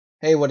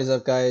Hey, what is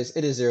up guys?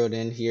 It is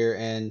Zeroedin here,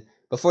 and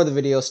before the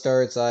video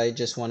starts, I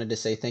just wanted to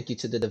say thank you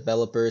to the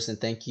developers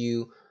and thank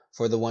you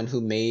for the one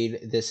who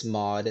made this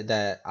mod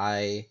that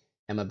I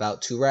am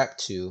about to rap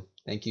to.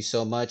 Thank you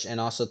so much, and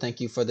also thank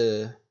you for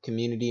the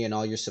community and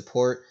all your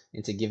support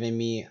into giving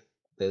me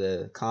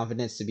the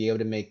confidence to be able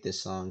to make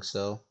this song,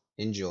 so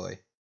enjoy.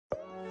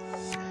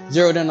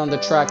 Zeroedin on the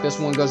track. This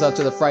one goes out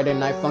to the Friday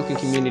Night Funkin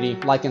community.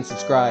 Like and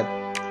subscribe.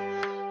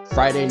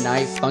 Friday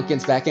Night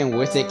Funkin's back and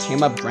with it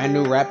came a brand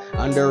new rap.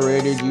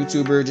 Underrated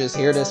YouTuber just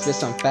here to spit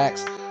some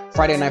facts.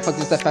 Friday Night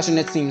Funkin's the fashion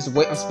it seems.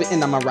 Wait, I'm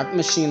spitting, I'm a rap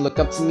machine. Look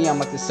up to me, I'm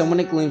like the sun when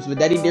it gleams. But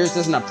Daddy Dares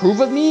doesn't approve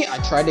of me. I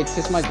tried to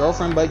kiss my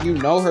girlfriend, but you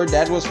know her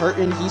dad was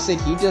hurting. He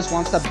said he just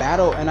wants to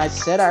battle, and I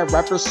said I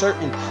rap for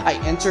certain. I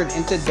entered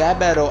into that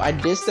battle. I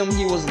dissed him,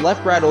 he was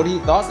left rattled. He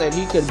thought that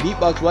he could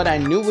beatbox, but I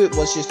knew it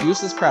was just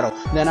useless prattle.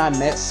 Then I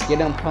met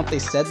Skid and Pump. They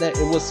said that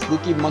it was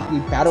spooky monk. We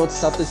battled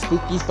selfless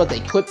spookies, but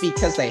they quit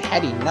because they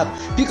had enough.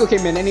 Pico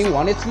came in and he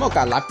wanted smoke.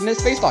 I laughed in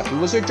his face, thought he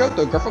was a joke.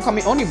 The girlfriend called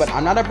me Oni, but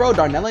I'm not a bro.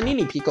 Darnell and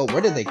Nini, Pico,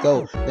 where did they go?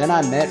 Then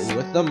I met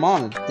with the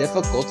mom.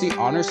 Difficulty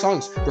on her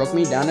songs broke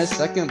me down a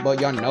second,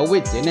 but y'all know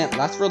it didn't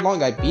last for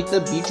long. I beat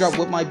the beat drop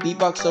with my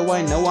beatbox, so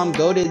I know I'm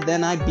goated.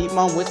 Then I beat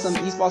mom with some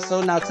e-sports,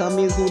 so now tell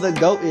me who the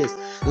goat is.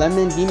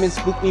 Lemon Demon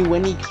spooked me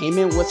when he came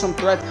in with some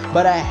threats,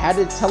 but I had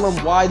to tell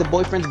him why the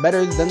boyfriend's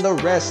better than the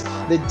rest.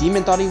 The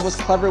demon thought he was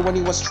clever when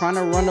he was trying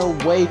to run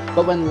away,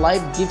 but when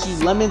life gives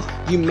you lemons,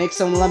 you make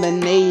some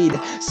lemonade.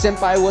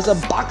 Senpai was a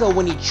baka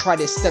when he tried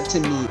to step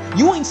to me.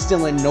 You ain't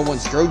stealing no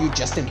one's girl, you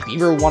Justin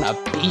Bieber wanna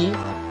be.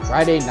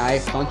 Friday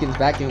Night Funkin's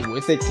back and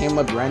with it came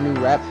a brand new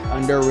rap.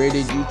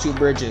 Underrated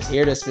YouTuber just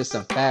here to spit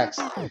some facts.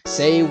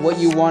 Say what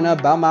you want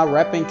about my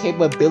rapping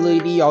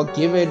capability, I'll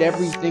give it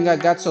everything I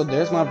got, so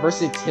there's my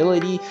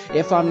versatility.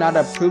 If I'm not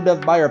approved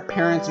of by our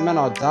parents, man,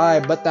 I'll die,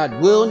 but that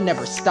will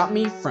never stop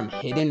me from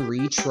hit and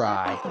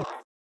retry.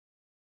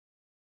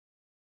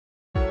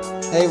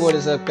 Hey, what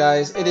is up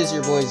guys? It is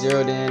your boy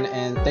Zeroedin,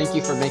 and thank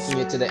you for making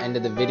it to the end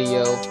of the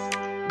video.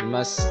 You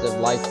must have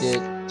liked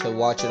it to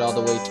watch it all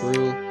the way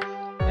through.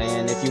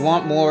 And if you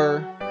want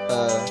more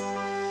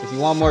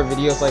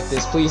videos like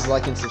this, please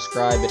like and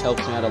subscribe. It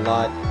helps me out a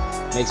lot.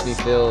 Makes me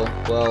feel,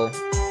 well,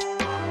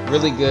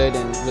 really good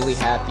and really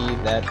happy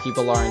that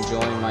people are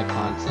enjoying my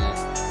content.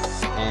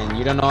 And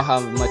you don't know how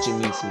much it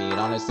means to me. It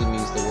honestly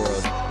means the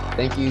world.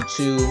 Thank you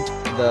to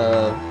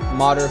the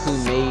modder who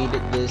made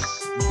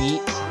this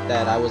beat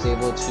that I was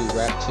able to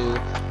rap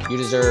to. You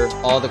deserve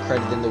all the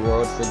credit in the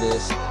world for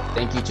this.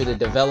 Thank you to the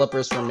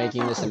developers for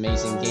making this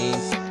amazing game.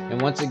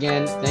 And once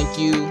again, thank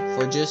you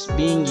for just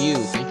being you.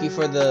 Thank you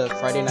for the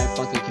Friday Night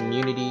Funkin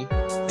community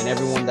and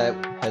everyone that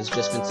has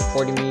just been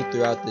supporting me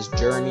throughout this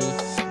journey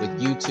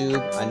with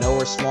YouTube. I know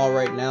we're small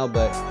right now,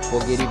 but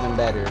we'll get even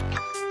better.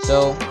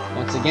 So,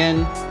 once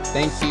again,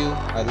 thank you.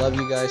 I love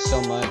you guys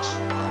so much.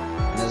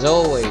 And as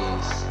always,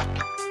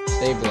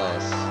 stay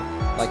blessed.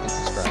 Like and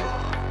subscribe.